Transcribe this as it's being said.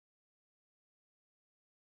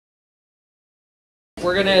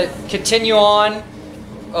We're going to continue on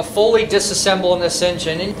fully disassembling this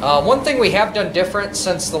engine. One thing we have done different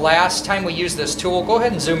since the last time we used this tool, go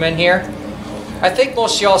ahead and zoom in here. I think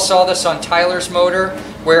most of y'all saw this on Tyler's motor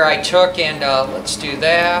where I took and, let's do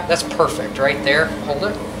that. That's perfect right there. Hold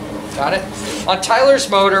it. Got it. On Tyler's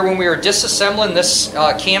motor, when we were disassembling this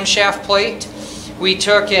camshaft plate, we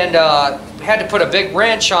took and had to put a big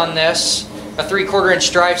wrench on this, a 3/4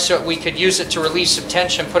 inch drive, so we could use it to release some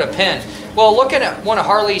tension, put a pin. Well, looking at one of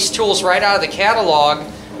Harley's tools right out of the catalog,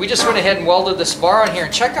 we just went ahead and welded this bar on here,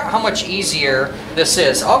 and check out how much easier this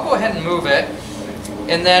is. I'll go ahead and move it,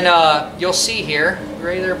 and then you'll see here. You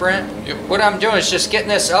ready there, Brent? Yep. What I'm doing is just getting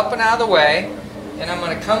this up and out of the way, and I'm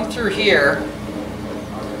going to come through here,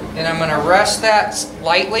 and I'm going to rest that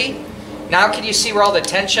lightly. Now can you see where all the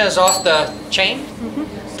tension is off the chain?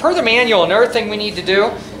 Mm-hmm. Per the manual, another thing we need to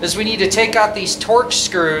do is we need to take out these torque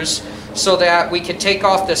screws so that we can take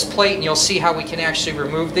off this plate, and you'll see how we can actually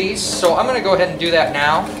remove these. So I'm going to go ahead and do that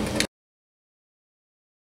now.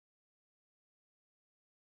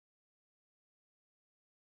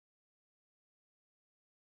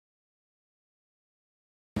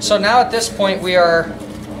 So now at this point we are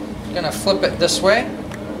going to flip it this way.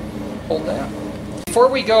 Hold that. Before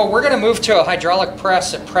we go, we're going to move to a hydraulic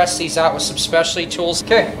press and press these out with some specialty tools.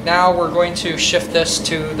 Okay, now we're going to shift this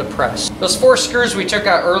to the press. Those 4 screws we took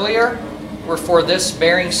out earlier were for this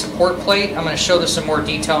bearing support plate. I'm going to show this in more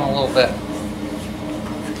detail in a little bit.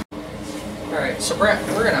 Alright, so Brent,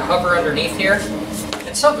 we're going to hover underneath here.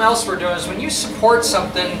 And something else we're doing is when you support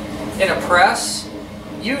something in a press,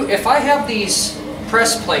 if I have these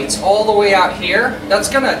press plates all the way out here, that's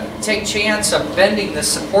going to take chance of bending the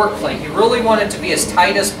support plate. You really want it to be as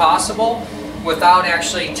tight as possible without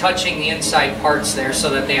actually touching the inside parts there so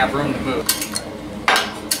that they have room to move.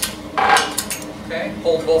 Okay,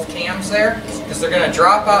 hold both cams there because they're going to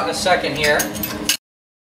drop out in a second here. What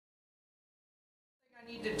I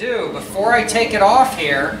need to do before I take it off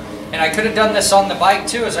here, and I could have done this on the bike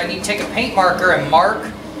too, is I need to take a paint marker and mark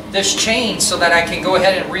this chain so that I can go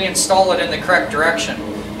ahead and reinstall it in the correct direction.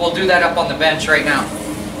 We'll do that up on the bench right now.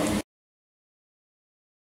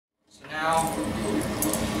 So now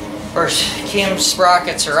our cam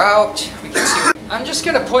sprockets are out. We can see. I'm just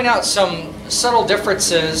going to point out some subtle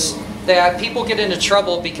differences that people get into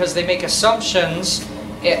trouble because they make assumptions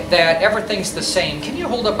that everything's the same. Can you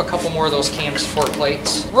hold up a couple more of those cam support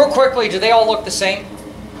plates? Real quickly, do they all look the same?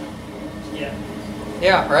 Yeah.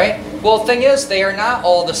 Yeah, right? Well, the thing is, they are not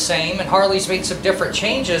all the same, and Harley's made some different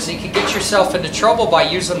changes. You can get yourself into trouble by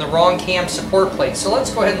using the wrong cam support plate. So let's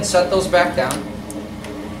go ahead and set those back down.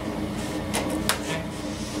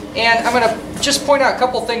 And I'm going to just point out a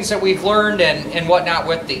couple things that we've learned and whatnot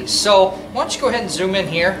with these. So why don't you go ahead and zoom in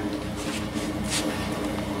here.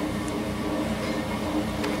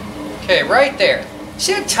 Okay, right there.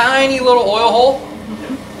 See that tiny little oil hole?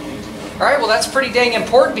 Alright, well that's pretty dang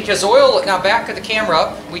important because oil, now back of the camera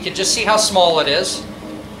up, we can just see how small it is.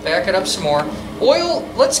 Back it up some more. Oil,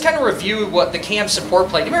 let's kind of review what the cam support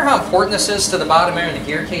plate. Do you remember how important this is to the bottom end of the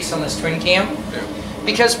gear case on this twin cam? Yeah.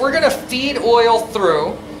 Because we're going to feed oil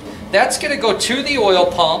through. That's going to go to the oil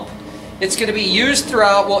pump. It's going to be used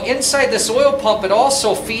throughout. Well, inside this oil pump, it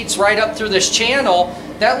also feeds right up through this channel.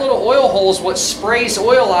 That little oil hole is what sprays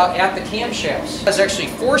oil out at the camshafts. That's actually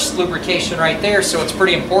forced lubrication right there, so it's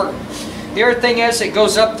pretty important. The other thing is it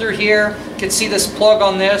goes up through here. You can see this plug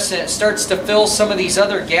on this, and it starts to fill some of these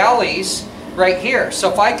other galleys right here. So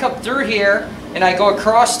if I come through here and I go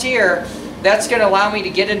across here, that's going to allow me to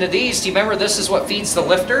get into these. Do you remember this is what feeds the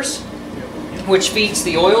lifters, which feeds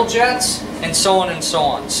the oil jets, and so on and so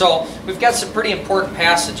on. So we've got some pretty important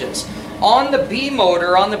passages. On the B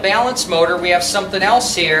motor, on the balance motor, we have something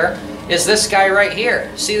else here, is this guy right here.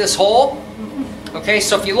 See this hole? Okay,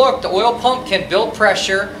 so if you look, the oil pump can build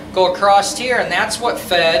pressure, go across here, and that's what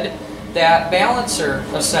fed that balancer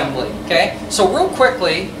assembly. Okay, so real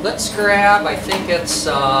quickly, let's grab, I think it's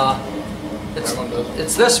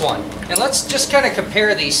this one. And let's just kind of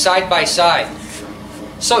compare these side by side.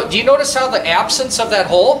 So do you notice how the absence of that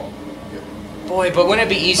hole? Boy, but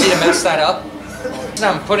wouldn't it be easy to mess that up?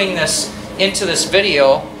 I'm putting this into this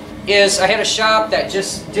video is I had a shop that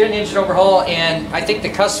just did an engine overhaul, and I think the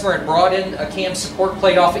customer had brought in a cam support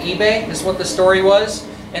plate off of eBay, is what the story was,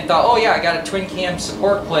 and thought, oh yeah, I got a twin cam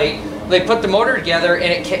support plate. They put the motor together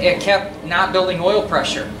and it kept not building oil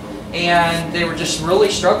pressure. And they were just really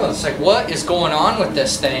struggling. It's like, what is going on with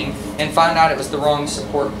this thing? And found out it was the wrong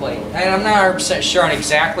support plate. And I'm not 100% sure on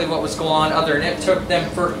exactly what was going on, other than it took them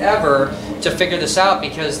forever to figure this out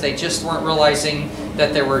because they just weren't realizing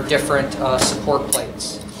that there were different support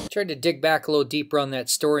plates. Tried to dig back a little deeper on that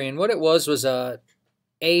story, and what it was a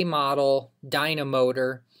A model dyno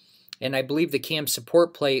motor, and I believe the cam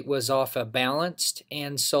support plate was off a balanced,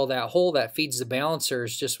 and so that hole that feeds the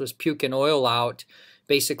balancers just was puking oil out,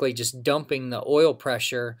 basically just dumping the oil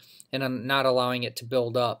pressure and not allowing it to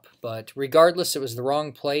build up. But regardless, it was the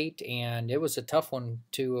wrong plate, and it was a tough one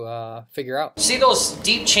to figure out. See those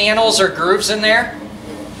deep channels or grooves in there?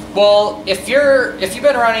 Well, if you've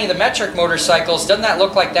been around any of the metric motorcycles, doesn't that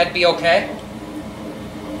look like that'd be okay?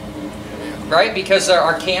 Right? Because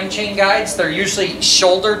our cam chain guides, they're usually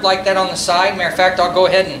shouldered like that on the side. Matter of fact, I'll go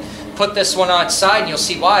ahead and put this one on its side and you'll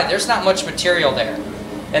see why. There's not much material there.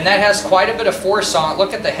 And that has quite a bit of force on it.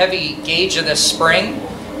 Look at the heavy gauge of this spring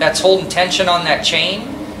that's holding tension on that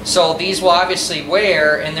chain. So these will obviously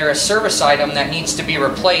wear, and they're a service item that needs to be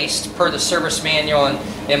replaced per the service manual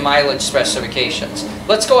and mileage specifications.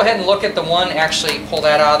 Let's go ahead and look at the one, actually pull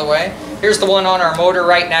that out of the way. Here's the one on our motor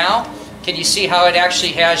right now. Can you see how it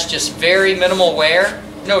actually has just very minimal wear?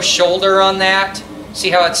 No shoulder on that.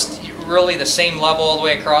 See how it's really the same level all the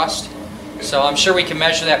way across? So I'm sure we can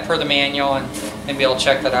measure that per the manual and be able to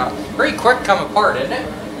check that out. Pretty quick come apart, isn't it?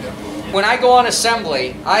 When I go on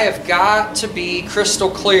assembly, I have got to be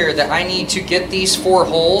crystal clear that I need to get these 4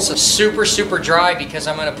 holes super, super dry because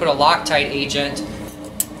I'm going to put a Loctite agent.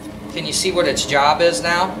 Can you see what its job is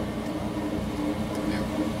now?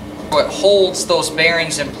 It holds those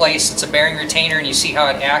bearings in place. It's a bearing retainer, and you see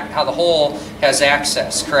how the hole has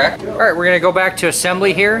access, correct? All right, we're going to go back to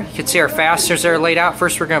assembly here. You can see our fasteners are laid out.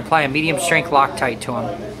 First, we're going to apply a medium strength Loctite to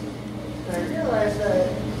them.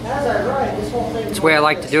 That's the way I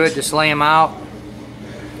like to do it. Just lay them out.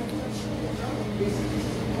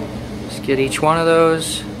 Just get each one of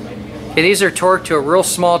those. Okay, these are torqued to a real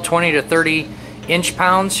small 20 to 30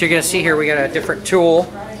 inch-pounds. So you're going to see here we got a different tool.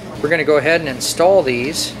 We're going to go ahead and install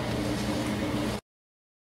these.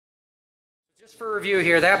 For review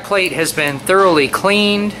here, that plate has been thoroughly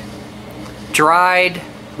cleaned, dried,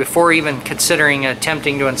 before even considering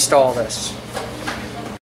attempting to install this.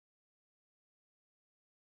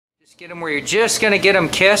 Just get them where you're just going to get them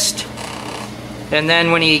kissed, and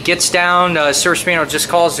then when he gets down, service manual just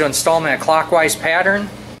calls to install them in a clockwise pattern.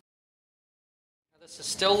 This is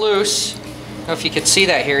still loose. I don't know if you can see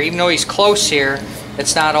that here. Even though he's close here,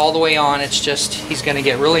 it's not all the way on. It's just he's going to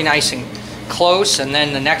get really nice and close, and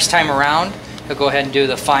then the next time around he'll go ahead and do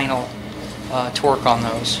the final torque on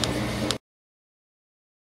those.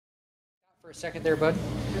 For a second there, bud.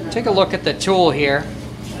 Take a look at the tool here.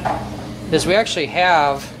 Because we actually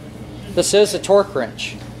have, this is a torque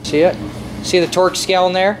wrench. See it? See the torque scale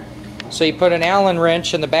in there? So you put an Allen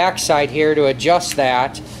wrench in the back side here to adjust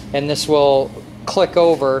that, and this will click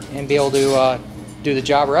over and be able to do the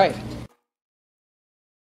job right.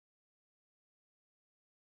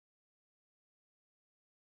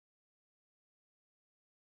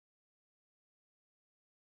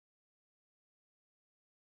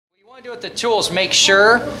 What you want to do with the tools, make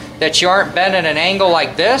sure that you aren't bent at an angle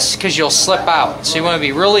like this, because you'll slip out. So you want to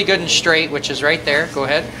be really good and straight, which is right there. Go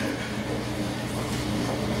ahead.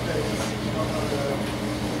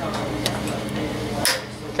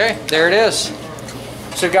 Okay, there it is.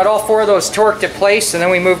 So we've got all 4 of those torqued in place, and then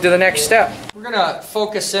we move to the next step. We're going to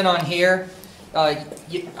focus in on here. The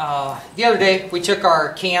other day we took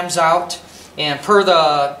our cams out, and per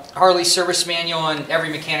the Harley service manual, and every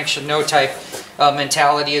mechanic should know type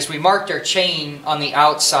mentality, is we marked our chain on the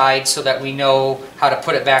outside so that we know how to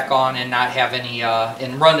put it back on and not have any,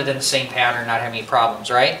 and run it in the same pattern, not have any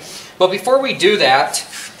problems, right? But before we do that,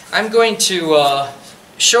 I'm going to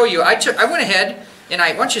show you, I went ahead and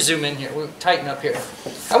why don't you zoom in here, we'll tighten up here.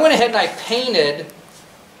 I went ahead and I painted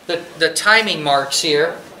the timing marks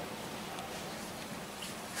here.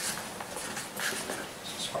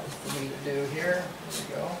 It's hard for me to do here.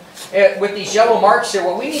 There we go. With these yellow marks here,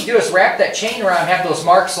 what we need to do is wrap that chain around and have those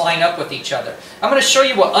marks line up with each other. I'm going to show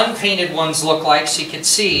you what unpainted ones look like so you can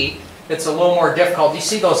see it's a little more difficult. Do you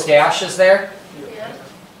see those dashes there? Yeah.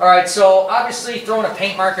 Alright, so obviously throwing a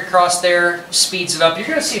paint mark across there speeds it up. You're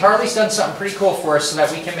going to see Harley's done something pretty cool for us so that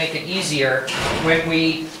we can make it easier when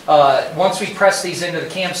we, once we press these into the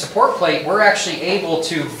cam support plate, we're actually able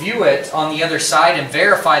to view it on the other side and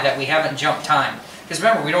verify that we haven't jumped time. Because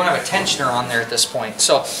remember, we don't have a tensioner on there at this point.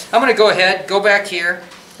 So I'm going to go ahead, go back here.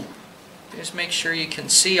 Just make sure you can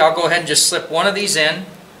see. I'll go ahead and just slip one of these in.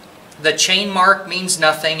 The chain mark means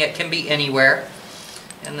nothing. It can be anywhere.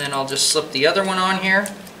 And then I'll just slip the other one on here.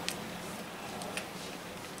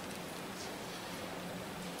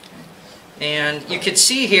 And you can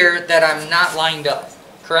see here that I'm not lined up,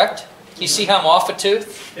 correct? You see how I'm off a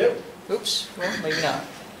tooth? Yep. Oops, well, maybe not.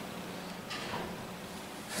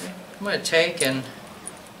 I'm going to take and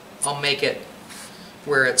I'll make it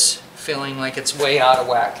where it's feeling like it's way out of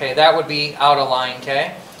whack. Okay, that would be out of line.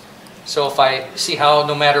 Okay, so if I see how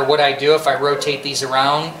no matter what I do, if I rotate these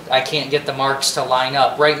around, I can't get the marks to line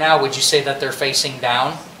up. Right now, would you say that they're facing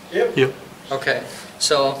down? Yep. Yep. Okay,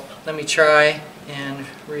 so let me try and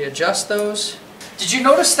readjust those. Did you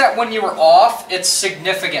notice that when you were off, it's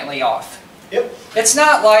significantly off? Yep. It's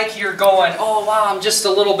not like you're going, oh wow, I'm just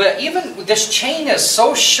a little bit. Even this chain is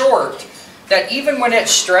so short that even when it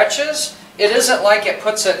stretches, it isn't like it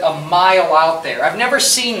puts it a mile out there. I've never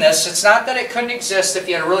seen this. It's not that it couldn't exist if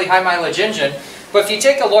you had a really high mileage engine, but if you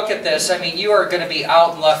take a look at this, I mean, you are going to be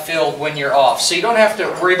out in left field when you're off, so you don't have to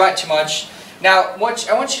worry about it too much. Now, what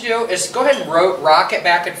I want you to do is go ahead and rock it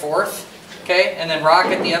back and forth, okay, and then rock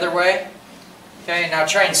it the other way. Okay, now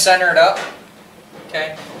try and center it up.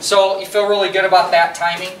 Okay, so you feel really good about that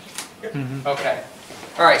timing? Mm-hmm. Okay.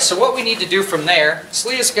 All right, so what we need to do from there, so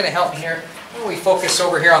Leah's going to help me here. Why don't we focus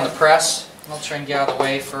over here on the press? I'll try and get out of the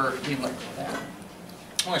way for you like that.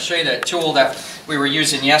 I want to show you the tool that we were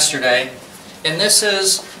using yesterday. And this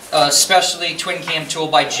is a specialty twin cam tool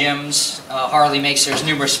by Jim's. Harley makes, there's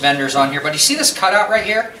numerous vendors on here. But you see this cutout right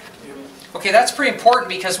here? Okay, that's pretty important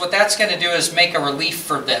because what that's going to do is make a relief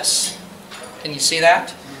for this. Can you see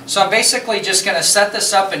that? So I'm basically just going to set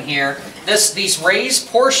this up in here. These raised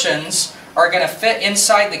portions are going to fit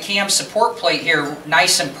inside the cam support plate here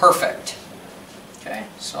nice and perfect. Okay,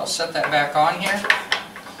 so I'll set that back on here.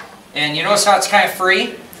 And you notice how it's kind of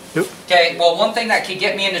free? Yep. Okay, well one thing that could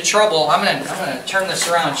get me into trouble, I'm gonna turn this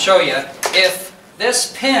around and show you. If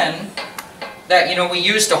this pin that we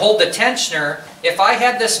use to hold the tensioner, if I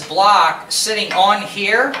had this block sitting on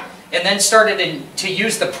here and then started to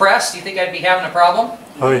use the press, do you think I'd be having a problem?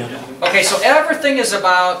 Oh yeah. Okay, so everything is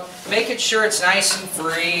about making sure it's nice and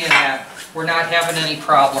free and that we're not having any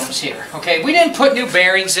problems here. Okay, we didn't put new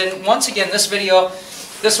bearings in. Once again, this video,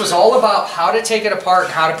 this was all about how to take it apart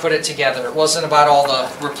and how to put it together. It wasn't about all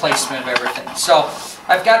the replacement of everything. So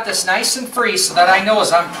I've got this nice and free so that I know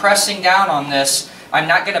as I'm pressing down on this, I'm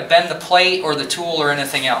not going to bend the plate or the tool or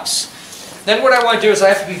anything else. Then what I want to do is I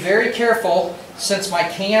have to be very careful since my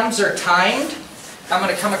cams are timed. I'm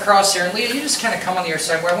going to come across here, and Leah, you just kind of come on the other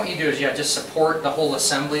side. What I want you to do is just support the whole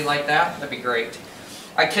assembly like that. That'd be great.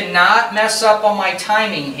 I cannot mess up on my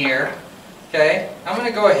timing here. Okay, I'm going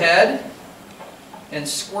to go ahead and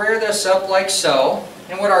square this up like so.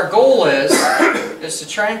 And what our goal is to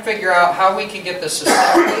try and figure out how we can get this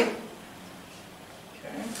assembly.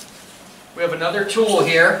 Okay. We have another tool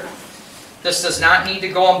here. This does not need to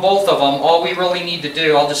go on both of them. All we really need to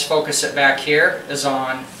do, I'll just focus it back here, is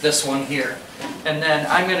on this one here. And then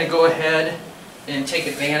I'm going to go ahead and take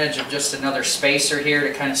advantage of just another spacer here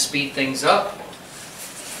to kind of speed things up.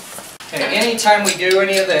 Okay, anytime we do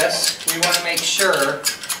any of this, we want to make sure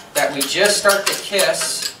that we just start to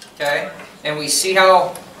kiss, okay, and we see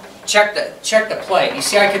how, check the plate. You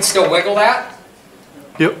see I can still wiggle that?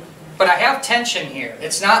 Yep. But I have tension here.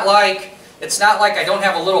 It's not like I don't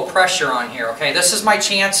have a little pressure on here, okay? This is my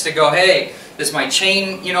chance to go, hey, does my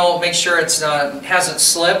chain, make sure it's hasn't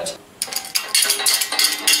slipped.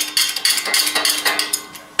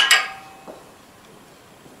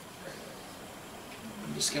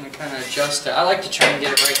 I'm just going to kind of adjust it. I like to try and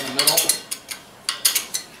get it right in the middle.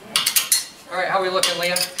 All right, how are we looking,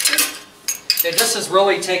 Leah? Okay, this is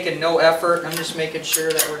really taking no effort. I'm just making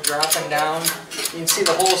sure that we're dropping down. You can see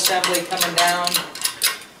the whole assembly coming down.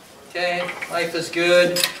 Okay, life is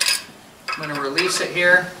good. I'm going to release it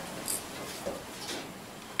here.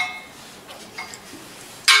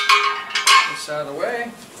 This out of the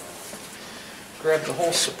way. Grab the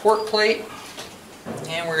whole support plate.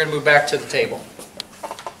 And we're going to move back to the table.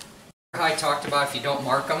 I talked about if you don't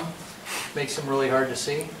mark them, it makes them really hard to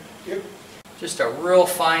see. Yep. Just a real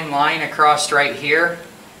fine line across right here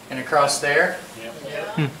and across there.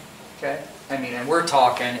 Yeah. Okay, I mean, and we're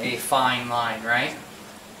talking a fine line, right?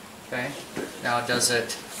 Okay, now does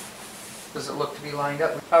it look to be lined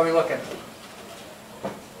up? How are we looking?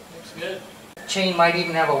 Looks good. Chain might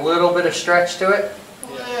even have a little bit of stretch to it.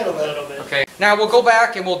 Yeah, a little bit. Okay, now we'll go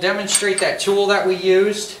back and we'll demonstrate that tool that we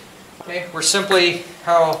used. Okay, we're simply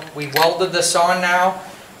how we welded this on now.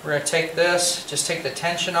 We're going to take this, just take the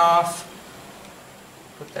tension off.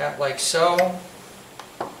 Put that like so.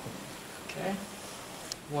 Okay.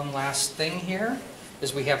 One last thing here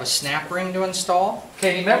is we have a snap ring to install.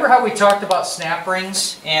 Okay, remember how we talked about snap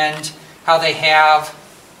rings and how they have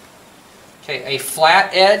a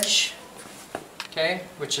flat edge, okay,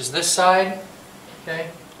 which is this side. Okay,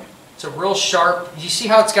 it's a real sharp. You see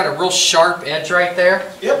how it's got a real sharp edge right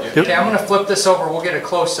there? Yep. Okay, I'm going to flip this over. We'll get a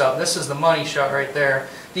close up. This is the money shot right there.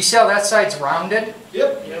 Do you see how that side's rounded?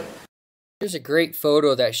 Yep. Yep. Here's a great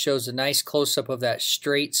photo that shows a nice close-up of that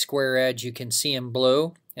straight square edge you can see in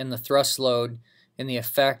blue and the thrust load and the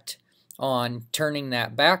effect on turning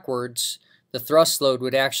that backwards. The thrust load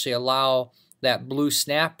would actually allow that blue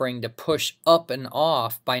snap ring to push up and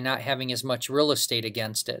off by not having as much real estate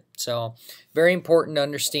against it. So very important to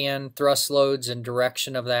understand thrust loads and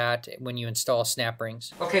direction of that when you install snap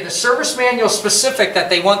rings. Okay, the service manual is specific that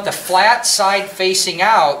they want the flat side facing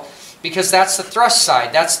out because that's the thrust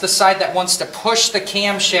side. That's the side that wants to push the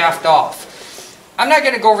camshaft off. I'm not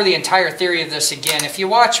going to go over the entire theory of this again. If you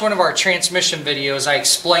watch one of our transmission videos, I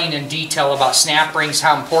explain in detail about snap rings,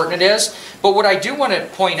 how important it is. But what I do want to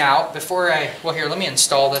point out before well here, let me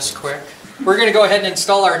install this quick. We're going to go ahead and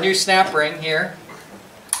install our new snap ring here.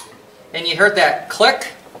 And you heard that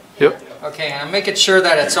click? Yep. Okay, I'm making sure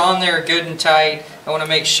that it's on there good and tight. I want to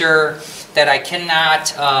make sure that I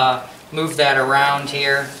cannot move that around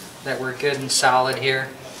here, that we're good and solid here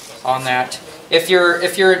on that. If you're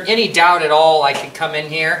in any doubt at all, I could come in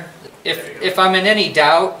here. If I'm in any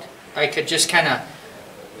doubt, I could just kind of,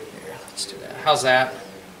 let's do that. How's that?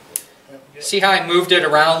 See how I moved it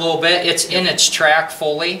around a little bit? It's in its track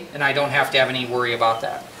fully, and I don't have to have any worry about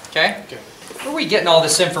that. Okay? Where are we getting all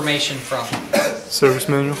this information from? Service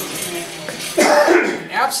manual.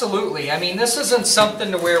 Absolutely. I mean, this isn't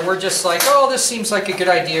something to where we're just like, oh, this seems like a good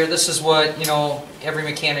idea. This is what, you know, every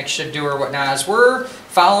mechanic should do or whatnot. As we're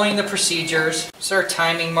following the procedures. These are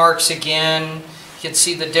timing marks again. You can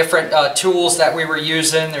see the different tools that we were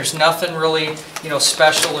using. There's nothing really, you know,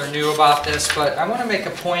 special or new about this, but I want to make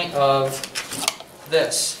a point of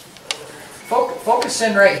this. Focus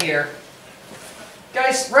in right here.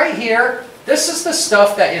 Guys, right here, this is the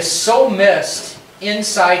stuff that is so missed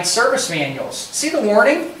inside service manuals. See the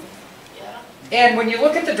warning? Yeah. And when you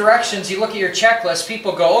look at the directions, you look at your checklist,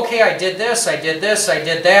 people go, okay, I did this, I did this, I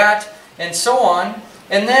did that, and so on.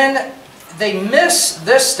 And then they miss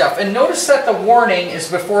this stuff. And notice that the warning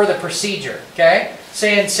is before the procedure, okay?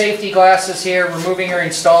 Saying safety glasses here, removing or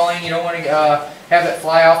installing. You don't want to have it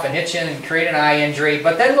fly off and hit you and create an eye injury.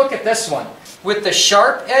 But then look at this one. With the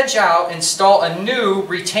sharp edge out, install a new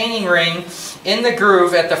retaining ring in the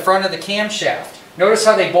groove at the front of the camshaft. Notice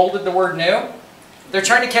how they bolded the word new? They're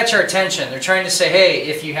trying to catch our attention. They're trying to say, hey,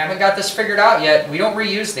 if you haven't got this figured out yet, we don't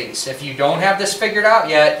reuse these. If you don't have this figured out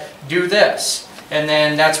yet, do this. And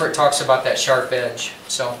then that's where it talks about that sharp edge.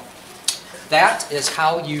 So that is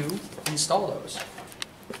how you install those.